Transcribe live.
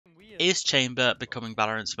Is Chamber becoming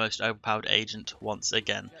Valorant's most overpowered agent once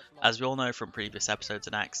again? As we all know from previous episodes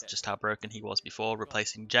and acts, just how broken he was before,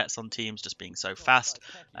 replacing Jets on teams, just being so fast,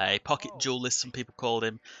 a pocket duelist some people called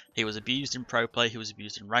him. He was abused in pro play, he was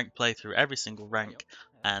abused in rank play through every single rank,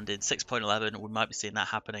 and in 6.11 we might be seeing that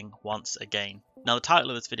happening once again. Now the title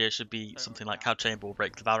of this video should be something like how Chamber will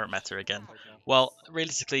break the Valorant meta again. Well,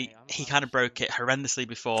 realistically, he kind of broke it horrendously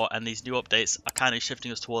before, and these new updates are kind of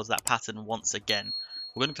shifting us towards that pattern once again.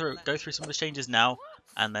 We're going to go through some of the changes now,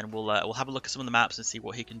 and then we'll have a look at some of the maps and see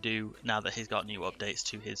what he can do now that he's got new updates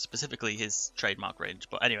to specifically his trademark range.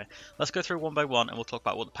 But anyway, let's go through one by one and we'll talk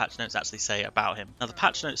about what the patch notes actually say about him. Now the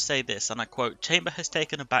patch notes say this, and I quote, "Chamber has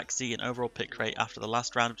taken a backseat in overall pick rate after the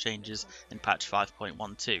last round of changes in patch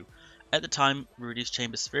 5.12. At the time, we reduced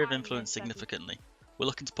Chamber's sphere of influence significantly. We're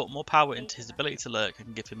looking to put more power into his ability to lurk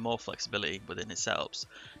and give him more flexibility within his setups."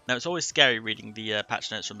 Now it's always scary reading the patch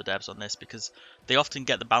notes from the devs on this because they often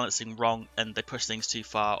get the balancing wrong and they push things too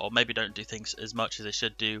far, or maybe don't do things as much as they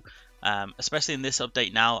should do. Especially in this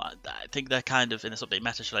update now, I think they're kind of, in this update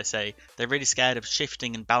meta should I say, they're really scared of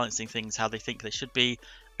shifting and balancing things how they think they should be,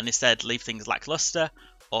 and instead leave things lackluster,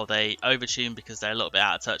 or they overtune because they're a little bit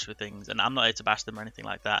out of touch with things, and I'm not here to bash them or anything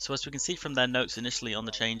like that. So as we can see from their notes initially on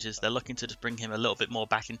the changes, they're looking to just bring him a little bit more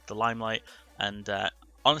back into the limelight, and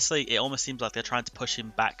honestly it almost seems like they're trying to push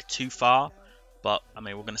him back too far, but I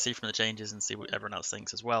mean we're going to see from the changes and see what everyone else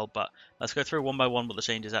thinks as well. But let's go through one by one what the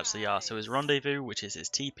changes actually are. So his rendezvous, which is his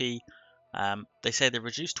TP, they say they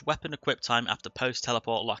reduced weapon equip time after post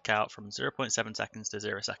teleport lockout from 0.7 seconds to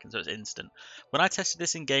 0 seconds, so it's instant. When I tested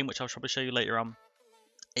this in game, which I'll probably show you later on,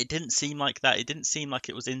 it didn't seem like that. It didn't seem like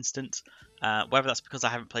it was instant. Whether that's because I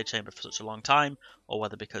haven't played Chamber for such a long time, or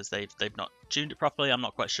whether because they've not tuned it properly, I'm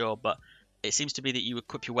not quite sure. But it seems to be that you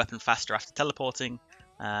equip your weapon faster after teleporting.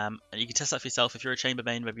 And you can test that for yourself. If you're a Chamber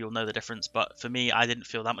main, maybe you'll know the difference. But for me, I didn't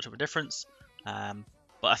feel that much of a difference. But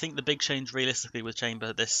I think the big change realistically with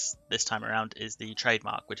Chamber this time around is the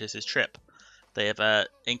trademark, which is his trip. They have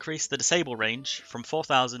increased the disable range from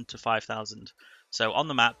 4,000 to 5,000. So on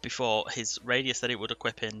the map before, his radius that it would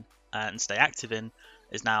equip in and stay active in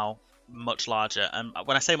is now much larger. And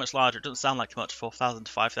when I say much larger, it doesn't sound like much, 4,000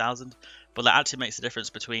 to 5,000, but that actually makes a difference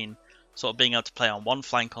between sort of being able to play on one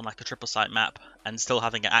flank on like a triple site map and still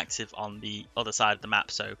having it active on the other side of the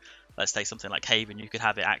map. So let's take something like Haven, you could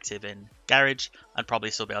have it active in Garage and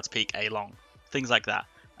probably still be able to peek A long, things like that.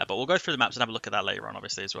 But we'll go through the maps and have a look at that later on,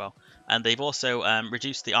 obviously, as well. And they've also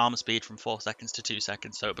reduced the armor speed from 4 seconds to 2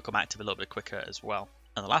 seconds, so it'll become active a little bit quicker as well.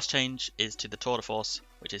 And the last change is to the Tour de Force,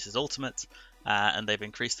 which is his ultimate, and they've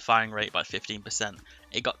increased the firing rate by 15%.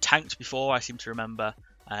 It got tanked before, I seem to remember.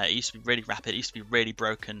 It used to be really rapid, it used to be really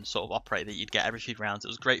broken sort of operate that you'd get every few rounds. It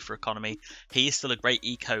was great for economy. He is still a great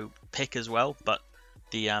eco pick as well, but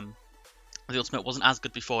the ultimate wasn't as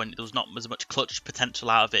good before, and there was not as much clutch potential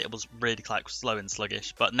out of it. It was really like slow and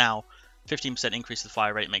sluggish, but now 15% increase in the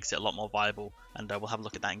fire rate makes it a lot more viable, and we'll have a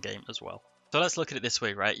look at that in game as well. So let's look at it this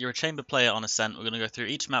way, right? You're a Chamber player on Ascent. We're going to go through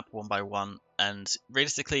each map one by one, and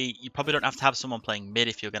realistically you probably don't have to have someone playing mid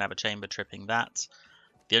if you're going to have a Chamber tripping that.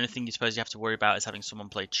 The only thing you suppose you have to worry about is having someone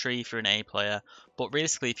play tree if you're an A player. But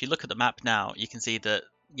realistically, if you look at the map now, you can see that,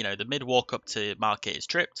 you know, the mid walk up to market is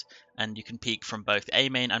tripped, and you can peek from both A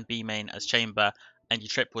main and B main as Chamber, and your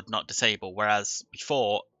trip would not disable. Whereas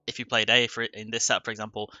before, if you played A in this setup, for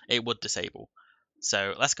example, it would disable.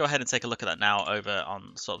 So let's go ahead and take a look at that now over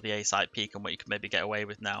on sort of the A side peek and what you can maybe get away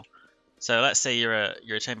with now. So let's say you're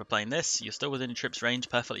a Chamber playing this, you're still within your trips range,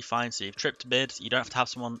 perfectly fine. So you've tripped mid, you don't have to have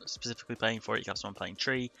someone specifically playing for it, you can have someone playing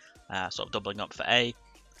tree, sort of doubling up for A.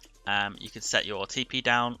 You can set your TP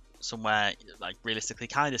down somewhere like realistically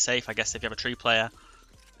kind of safe, I guess, if you have a tree player,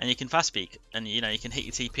 and you can fast peek, and you know you can hit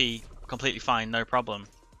your TP completely fine, no problem,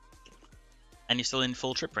 and you're still in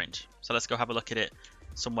full trip range. So let's go have a look at it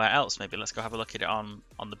somewhere else. Maybe let's go have a look at it on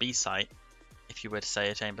the B site. If you were to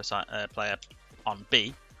say a Chamber player on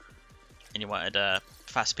B, and you wanted a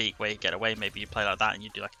fast peek where you get away, maybe you play like that and you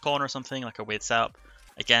do like a corner or something, like a weird setup.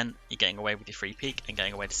 Again, you're getting away with your free peek and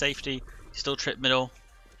getting away to safety. You still trip middle,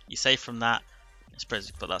 you're safe from that. I suppose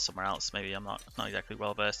you could put that somewhere else. Maybe I'm not exactly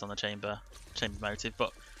well versed on the chamber motive,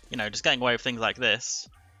 but you know, just getting away with things like this,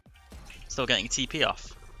 still getting a TP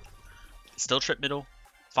off, still trip middle,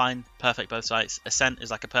 fine, perfect both sides. Ascent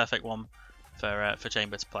is like a perfect one for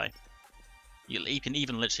Chamber to play. You can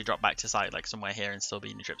even literally drop back to site like somewhere here and still be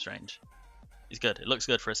in your trips range. It's good. It looks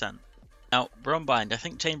good for Ascent. Now, we're on Bind. I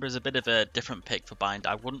think Chamber is a bit of a different pick for Bind.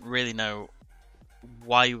 I wouldn't really know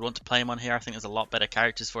why you would want to play him on here. I think there's a lot better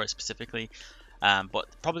characters for it specifically. But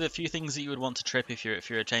probably a few things that you would want to trip if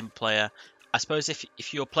you're a Chamber player I suppose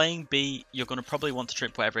if you're playing B, you're going to probably want to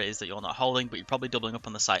trip whatever it is that you're not holding, but you're probably doubling up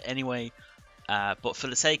on the site anyway. But for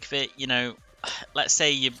the sake of it, you know, let's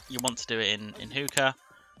say you want to do it in hookah,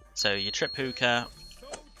 so you trip hookah,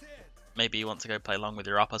 maybe you want to go play along with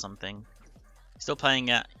your op or something. You're still playing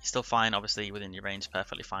it, you're still fine, obviously within your range,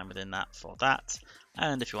 perfectly fine within that for that.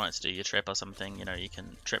 And if you wanted to do your trip or something, you know, you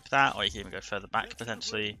can trip that, or you can even go further back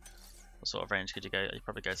potentially. What sort of range could you go? You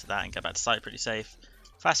probably go to that and get back to site pretty safe.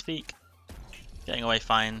 Fast peek, getting away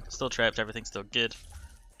fine, still tripped, everything's still good.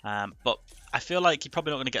 But I feel like you're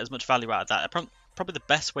probably not going to get as much value out of that. Probably the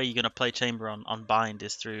best way you're going to play Chamber on Bind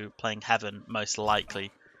is through playing Heaven, most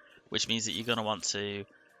likely, which means that you're going to want to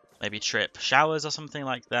maybe trip Showers or something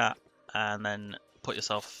like that, and then put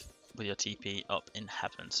yourself with your TP up in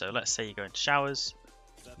Heaven. So let's say you go into Showers,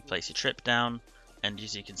 place your trip down, and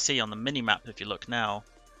as you can see on the mini-map, if you look now,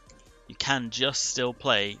 you can just still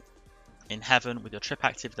play in Heaven with your trip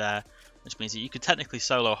active there, which means that you could technically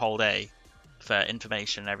solo hold A for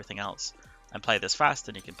information and everything else, and play this fast,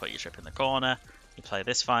 and you can put your trip in the corner, you play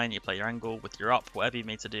this fine, you play your angle with your up, whatever you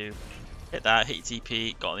need to do, hit that, hit your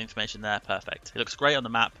TP, got all the information there, perfect. It looks great on the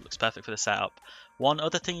map, looks perfect for the setup. One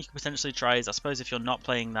other thing you could potentially try is, I suppose if you're not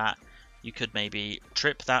playing that, you could maybe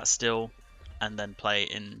trip that still, and then play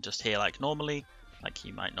in just here like normally, like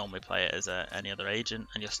you might normally play it as any other agent,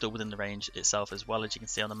 and you're still within the range itself as well, as you can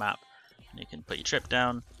see on the map. And you can put your trip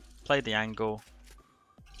down, play the angle,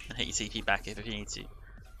 and hit your TP back if you need to.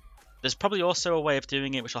 There's probably also a way of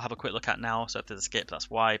doing it, which I'll have a quick look at now, so if there's a skip, that's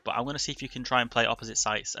why, but I'm going to see if you can try and play opposite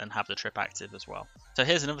sites and have the trip active as well. So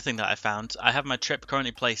here's another thing that I found. I have my trip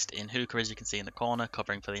currently placed in hookah, as you can see in the corner,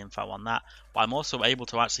 covering for the info on that, but I'm also able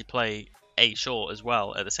to actually play A short as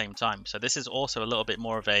well at the same time. So this is also a little bit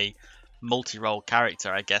more of a multi-role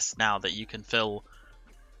character, I guess, now that you can fill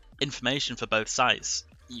information for both sites.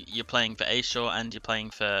 You're playing for A short and you're playing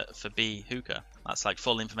for B hookah. That's like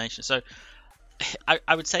full information. So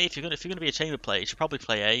I would say if you're gonna be a chamber player, you should probably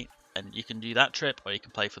play A, and you can do that trip, or you can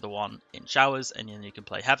play for the one in Showers, and then you can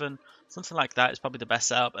play Heaven. Something like that is probably the best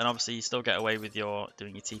setup, and obviously you still get away with your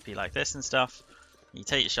doing your TP like this and stuff. You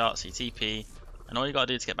take your shots, you TP, and all you gotta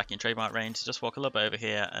do to get back in trademark range is just walk a little bit over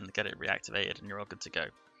here and get it reactivated, and you're all good to go.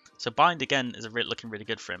 So Bind again is looking really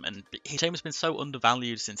good for him, and Chamber's been so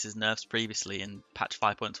undervalued since his nerfs previously in patch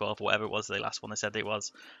 5.12 or whatever it was, the last one they said it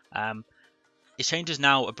was. His changes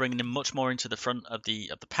now are bringing him much more into the front of the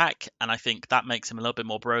pack, and I think that makes him a little bit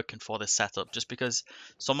more broken for this setup, just because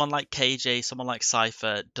someone like KJ, someone like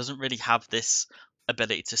Cypher doesn't really have this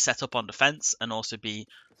ability to set up on defense and also be,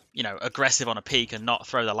 you know, aggressive on a peak and not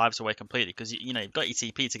throw their lives away completely, because you know you've got your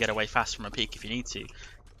TP to get away fast from a peak if you need to.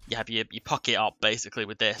 You have your pocket op basically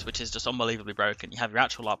with this, which is just unbelievably broken. You have your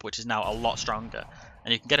actual op, which is now a lot stronger,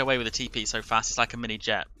 and you can get away with a TP so fast. It's like a mini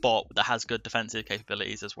jet, but that has good defensive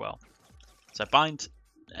capabilities as well. So Bind,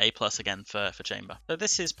 A+ again for Chamber. So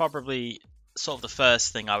this is probably sort of the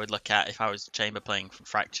first thing I would look at if I was Chamber playing from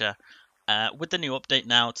Fracture. With the new update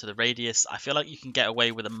now to the radius, I feel like you can get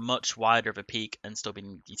away with a much wider of a peak and still be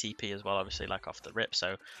TP as well, obviously, like off the rip.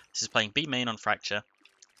 So this is playing B main on Fracture.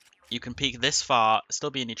 You can peek this far,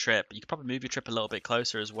 still be in your trip. You could probably move your trip a little bit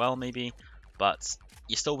closer as well, maybe, but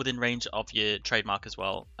you're still within range of your trademark as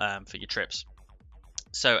well for your trips.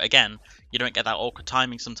 So again, you don't get that awkward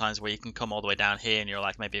timing sometimes where you can come all the way down here and you're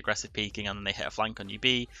like maybe aggressive peeking and then they hit a flank on you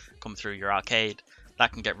B, come through your arcade.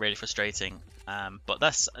 That can get really frustrating. But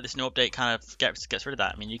this new update kind of gets rid of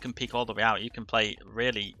that. I mean, you can peek all the way out. You can play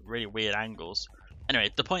really, really weird angles. Anyway,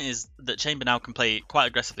 the point is that Chamber now can play quite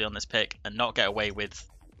aggressively on this pick and not get away with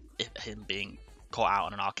him being caught out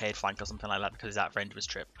on an arcade flank or something like that because he's out of range of his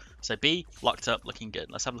trip. So B, locked up, looking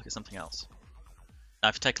good. Let's have a look at something else. Now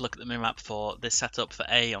if you take a look at the minimap for this setup for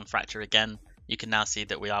A on Fracture again, you can now see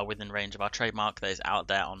that we are within range of our trademark that is out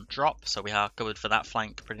there on drop, so we are covered for that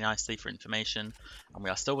flank pretty nicely for information, and we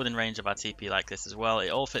are still within range of our TP like this as well. It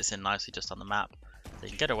all fits in nicely just on the map, so you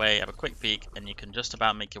can get away, have a quick peek, and you can just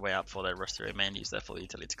about make your way up before they rush through a main, use their full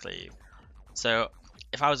utility to clear you. So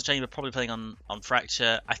if I was a Chamber probably playing on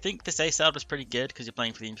Fracture, I think this A setup is pretty good because you're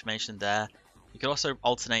playing for the information there. You could also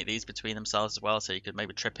alternate these between themselves as well, so you could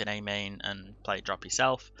maybe trip in A main and play drop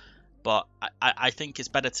yourself. But I think it's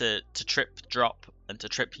better to trip drop and to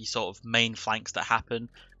trip your sort of main flanks that happen,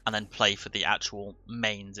 and then play for the actual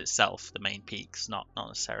mains itself, the main peaks, not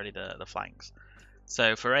necessarily the flanks.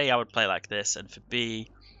 So for A, I would play like this, and for B,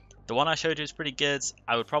 the one I showed you is pretty good.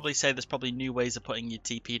 I would probably say there's probably new ways of putting your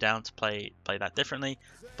TP down to play that differently,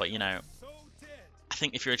 but you know, I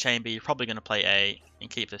think if you're a Chamber, you're probably going to play A and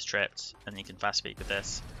keep this tripped, and you can fast speak with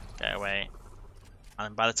this, get away,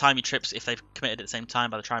 And by the time your trips, if they've committed at the same time,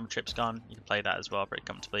 by the time your trip's gone, you can play that as well pretty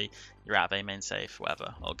comfortably. You're out of A main safe,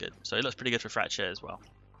 whatever, all good. So it looks pretty good for Fracture as well.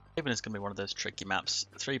 Haven is going to be one of those tricky maps.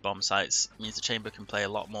 3 bomb sites means the Chamber can play a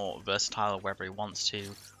lot more versatile wherever he wants to.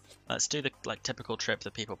 Let's do the typical trip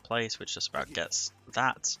that people place, which just about gets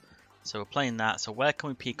that. So we're playing that. So where can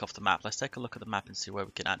we peek off the map? Let's take a look at the map and see where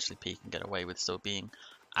we can actually peek and get away with still being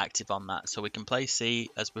active on that. So we can play C,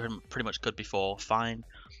 as we pretty much could before, fine.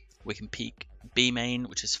 We can peek B main,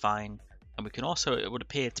 which is fine. And we can also, it would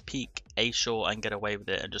appear, to peek A short and get away with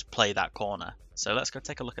it and just play that corner. So let's go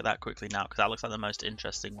take a look at that quickly now, because that looks like the most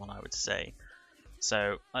interesting one, I would say.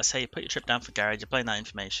 So let's say you put your trip down for garage, you're playing that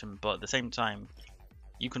information, but at the same time,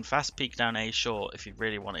 you can fast peek down A short if you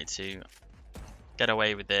really wanted to get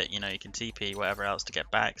away with it. You know, you can TP whatever else to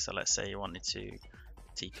get back. So let's say you wanted to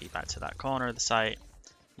TP back to that corner of the site.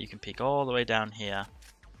 You can peek all the way down here,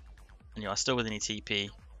 and you are still within your TP,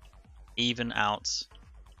 even out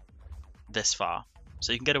this far.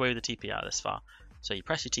 So you can get away with the TP out this far. So you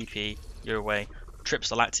press your TP, you're away, trip's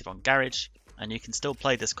still active on garage, and you can still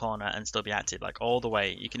play this corner and still be active like all the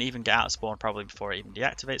way. You can even get out of spawn probably before it even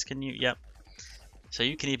deactivates, can you? Yep. So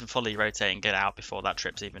you can even fully rotate and get out before that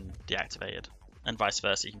trip's even deactivated. And vice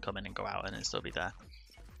versa, you can come in and go out and it'll still be there.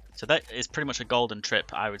 So that is pretty much a golden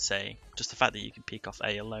trip, I would say. Just the fact that you can peek off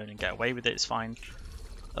A alone and get away with it is fine.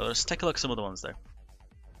 Let's take a look at some other ones though.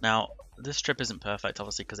 Now, this trip isn't perfect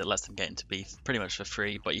obviously because it lets them get into B pretty much for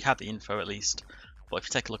free, but you have the info at least. But if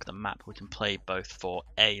you take a look at the map, we can play both for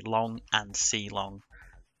A long and C long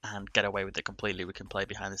and get away with it completely. We can play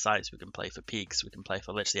behind the sites, we can play for peaks, we can play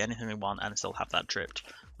for literally anything we want and still have that tripped.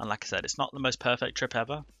 And like I said, it's not the most perfect trip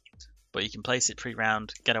ever, but you can place it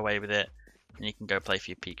pre-round, get away with it, and you can go play for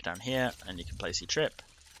your peak down here, and you can place your trip,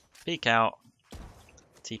 peek out,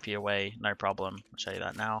 TP away, no problem. I'll show you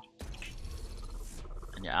that now.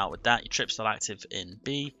 And you're out with that. Your trip's still active in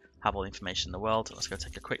B, have all the information in the world. Let's go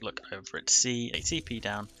take a quick look over at C, a TP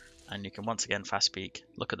down, and you can once again fast peek.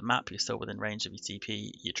 Look at the map, you're still within range of your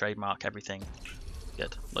TP, your trademark, everything.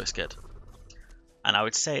 Good, looks good. And I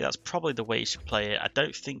would say that's probably the way you should play it. I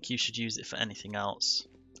don't think you should use it for anything else.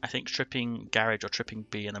 I think tripping garage or tripping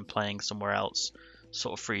B and then playing somewhere else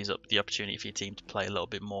sort of frees up the opportunity for your team to play a little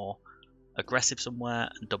bit more aggressive somewhere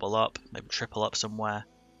and double up, maybe triple up somewhere.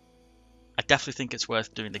 I definitely think it's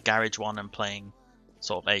worth doing the garage one and playing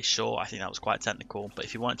sort of A short. I think that was quite technical, but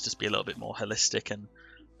if you want to just be a little bit more holistic and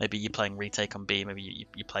maybe you're playing retake on B, maybe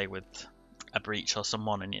you play with a breach or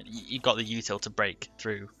someone and you've got the util to break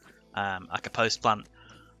through like a post plant.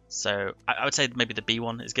 So I would say maybe the B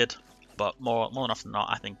one is good. But more than often than not,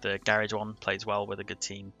 I think the garage one plays well with a good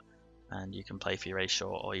team, and you can play for your A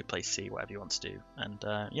short or you play C, whatever you want to do.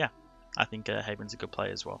 And yeah, I think Haven's a good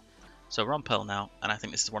play as well. So we're on Pearl now, and I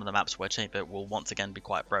think this is one of the maps where Chamber will once again be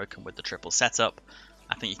quite broken with the triple setup.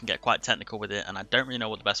 I think you can get quite technical with it, and I don't really know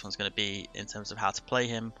what the best one's going to be in terms of how to play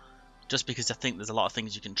him, just because I think there's a lot of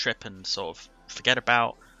things you can trip and sort of forget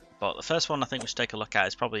about. But the first one I think we should take a look at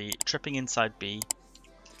is probably tripping inside B.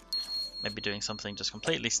 Maybe doing something just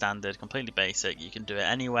completely standard, completely basic. You can do it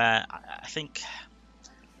anywhere. I think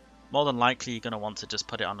more than likely you're going to want to just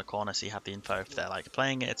put it on the corner so you have the info if they're like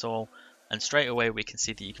playing it at all. And straight away we can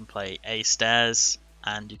see that you can play A stairs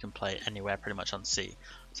and you can play anywhere pretty much on C.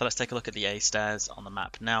 So let's take a look at the A stairs on the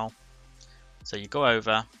map now. So you go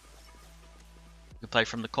over, you play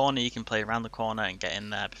from the corner, you can play around the corner and get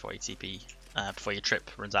in there before you TP, before your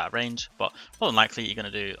trip runs out of range. But more than likely you're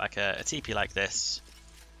going to do like a TP like this.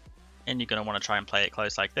 And you're going to want to try and play it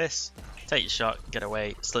close like this. Take your shot, get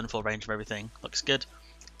away, still in full range of everything. Looks good.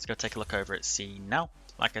 Let's go take a look over at C now.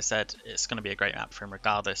 Like I said, it's going to be a great map for him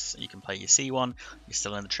regardless. You can play your C1, you're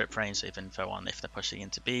still in the trip range, so you have info on if they're pushing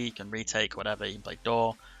into B, you can retake, whatever, you can play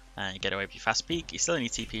door, and you get away with your fast peek. You're still in your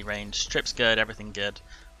TP range, trip's good, everything good.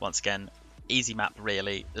 Once again, easy map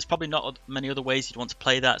really. There's probably not many other ways you'd want to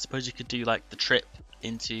play that. I suppose you could do like the trip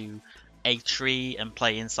into A tree and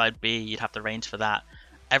play inside B, you'd have the range for that.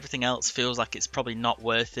 Everything else feels like it's probably not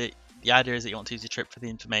worth it. The idea is that you want to use your trip for the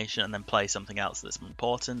information and then play something else that's more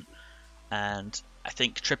important. And I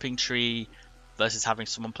think tripping tree versus having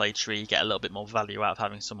someone play tree, you get a little bit more value out of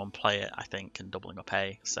having someone play it, I think, and doubling up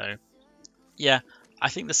A. So yeah, I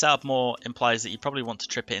think the setup more implies that you probably want to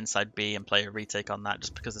trip it inside B and play a retake on that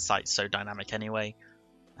just because the site's so dynamic anyway.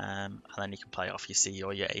 And then you can play off your C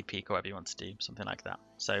or your A peak or whatever you want to do, something like that.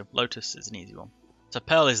 So Lotus is an easy one. So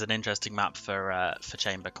Pearl is an interesting map for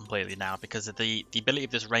Chamber completely now because of the ability of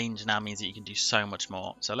this range now means that you can do so much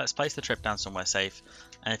more. So let's place the trip down somewhere safe.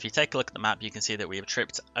 And if you take a look at the map, you can see that we have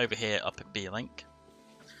tripped over here up at B link,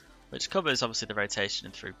 which covers obviously the rotation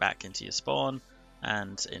through back into your spawn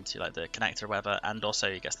and into like the connector or whatever, and also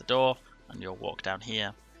you guess the door. and you'll walk down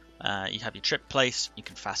here. You have your trip place, you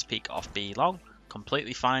can fast peek off B long,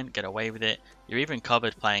 completely fine, get away with it. You're even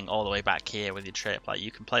covered playing all the way back here with your trip. Like,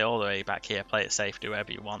 you can play all the way back here, play it safe, do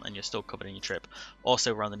whatever you want, and you're still covered in your trip.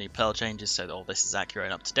 Also run the new pearl changes so that all this is accurate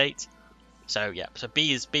and up to date. So yeah, so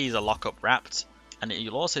B is a lockup wrapped, and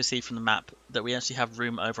you'll also see from the map that we actually have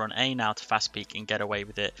room over on A now to fast peek and get away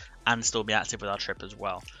with it and still be active with our trip as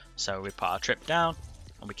well. So we put our trip down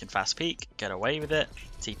and we can fast peek, get away with it,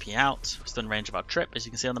 TP out, we're still in range of our trip as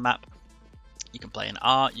you can see on the map. You can play in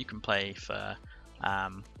art, you can play for, you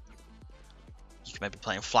can maybe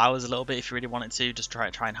play in flowers a little bit if you really wanted to, just try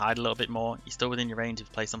and hide a little bit more. You're still within your range if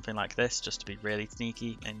you play something like this, just to be really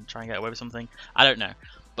sneaky and try and get away with something. I don't know.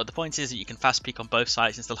 But the point is that you can fast peek on both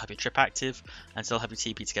sides and still have your trip active and still have your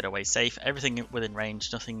TP to get away safe. Everything within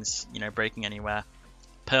range, nothing's, you know, breaking anywhere.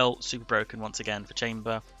 Pearl, super broken once again for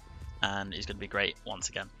chamber, and is going to be great once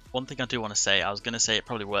again. One thing I do want to say, I was going to say it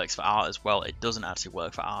probably works for art as well. It doesn't actually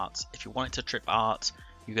work for art. If you wanted to trip art,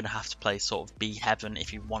 you're going to have to play sort of B heaven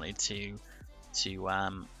if you wanted to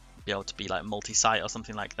be able to be like multi-site or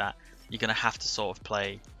something like that. You're going to have to sort of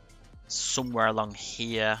play somewhere along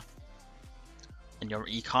here, and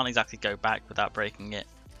you can't exactly go back without breaking it.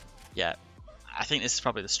 Yeah, I think this is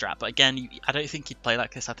probably the strat. But again, I don't think you'd play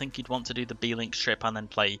like this. I think you'd want to do the B-link trip and then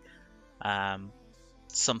play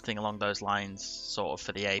something along those lines, sort of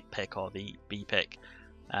for the A pick or the B pick.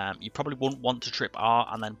 You probably wouldn't want to trip R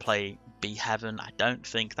and then play B heaven. I don't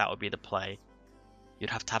think that would be the play.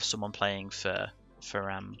 You'd have to have someone playing for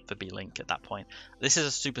B link at that point. This is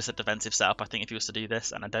a super defensive setup, I think, if you was to do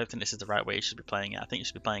this, and I don't think this is the right way you should be playing it. I think you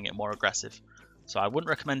should be playing it more aggressive. So I wouldn't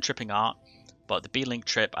recommend tripping art, but the B link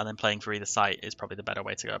trip and then playing for either site is probably the better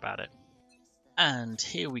way to go about it. And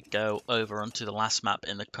here we go over onto the last map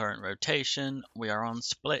in the current rotation. We are on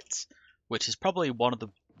Split, which is probably one of the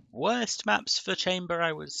worst maps for chamber,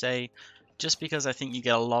 I would say, just because I think you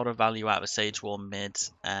get a lot of value out of a Sage Wall mid,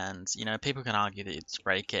 and you know, people can argue that it's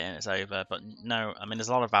break it and it's over, but no, I mean, there's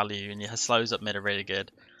a lot of value, and your slows up mid are really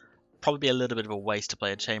good. Probably be a little bit of a waste to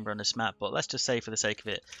play a chamber on this map, but let's just say for the sake of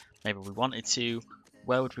it, maybe we wanted to.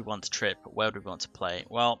 Where would we want to trip? Where would we want to play?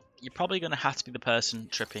 Well, you're probably going to have to be the person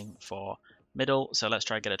tripping for middle, so let's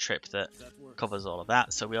try and get a trip that covers all of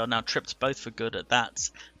that. So we are now tripped both for good at that,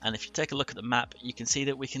 and if you take a look at the map, you can see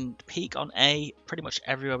that we can peek on A pretty much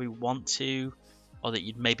everywhere we want to, or that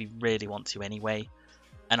you'd maybe really want to anyway.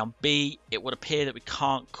 And on B, it would appear that we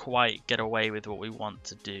can't quite get away with what we want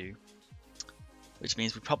to do, which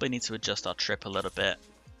means we probably need to adjust our trip a little bit.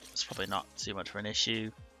 It's probably not too much of an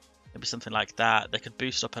issue. Maybe something like that. They could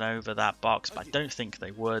boost up and over that box, but I don't think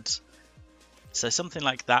they would. So something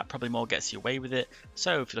like that probably more gets you away with it.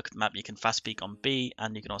 So if you look at the map, you can fast peek on B,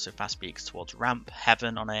 and you can also fast peek towards ramp,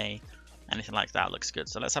 heaven on A, anything like that looks good.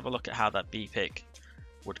 So let's have a look at how that B pick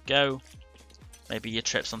would go. Maybe you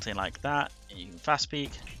trip something like that, you can fast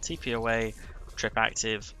peek, TP away, trip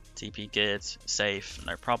active, TP good, safe,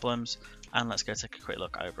 no problems. And let's go take a quick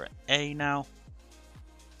look over at A now.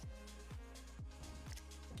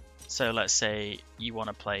 So let's say you want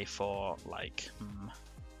to play for like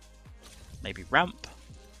maybe ramp.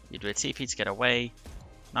 You do a TP to get away.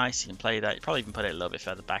 Nice, you can play that. You probably even put it a little bit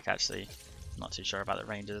further back actually. I'm not too sure about the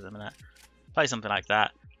ranges at the minute. Play something like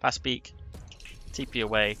that. Fast peek, TP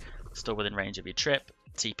away, still within range of your trip.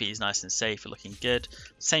 TP is nice and safe, you're looking good.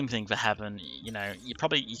 Same thing for heaven. You know, you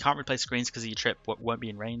can't replace screens because your trip won't be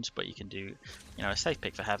in range, but you can do, you know, a safe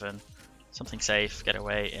pick for heaven. Something safe, get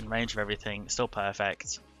away, in range of everything, still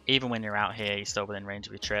perfect. Even when you're out here, you're still within range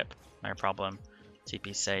of your trip, no problem.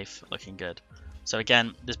 TP safe, looking good. So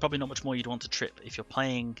again, there's probably not much more you'd want to trip if you're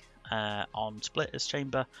playing on Split as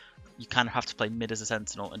chamber. You kind of have to play mid as a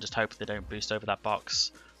sentinel and just hope they don't boost over that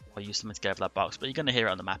box or use something to get over that box, but you're going to hear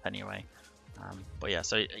it on the map anyway. But yeah,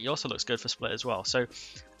 so it also looks good for Split as well. So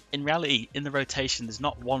in reality, in the rotation, there's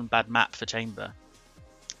not one bad map for chamber.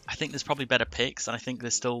 I think there's probably better picks, and I think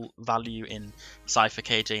there's still value in Cypher,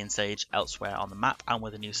 KJ, and Sage elsewhere on the map, and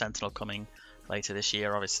with a new Sentinel coming later this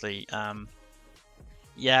year, obviously.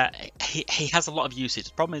 Yeah, he has a lot of usage.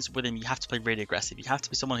 The problem is with him, you have to play really aggressive. You have to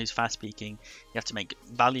be someone who's fast peeking. You have to make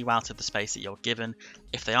value out of the space that you're given.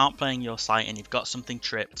 If they aren't playing your site and you've got something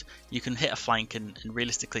tripped, you can hit a flank, and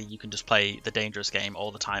realistically, you can just play the dangerous game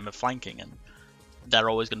all the time of flanking, and they're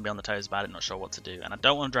always going to be on the toes about it, not sure what to do. And I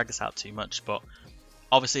don't want to drag this out too much, but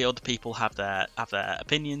obviously other people have their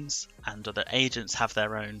opinions, and other agents have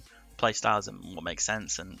their own playstyles and what makes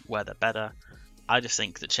sense and where they're better. I just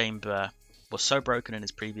think that Chamber was so broken in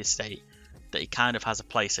his previous state that he kind of has a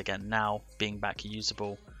place again now, being back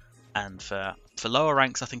usable. And for lower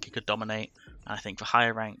ranks, I think he could dominate. And I think for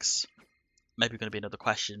higher ranks, maybe going to be another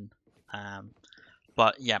question.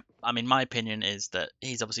 But yeah, I mean, my opinion is that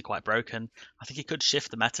he's obviously quite broken. I think he could shift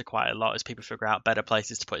the meta quite a lot as people figure out better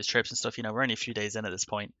places to put his trips and stuff. You know, we're only a few days in at this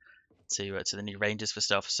point to the new ranges for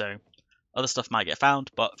stuff, so other stuff might get found.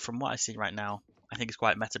 But from what I see right now, I think he's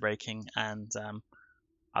quite meta breaking, and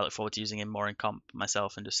I look forward to using him more in comp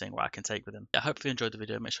myself and just seeing what I can take with him. I hope you enjoyed the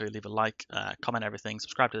video. Make sure you leave a like, comment everything,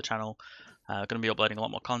 subscribe to the channel. We're going to be uploading a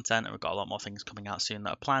lot more content, and we've got a lot more things coming out soon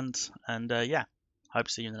that are planned. And yeah, hope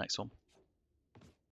to see you in the next one.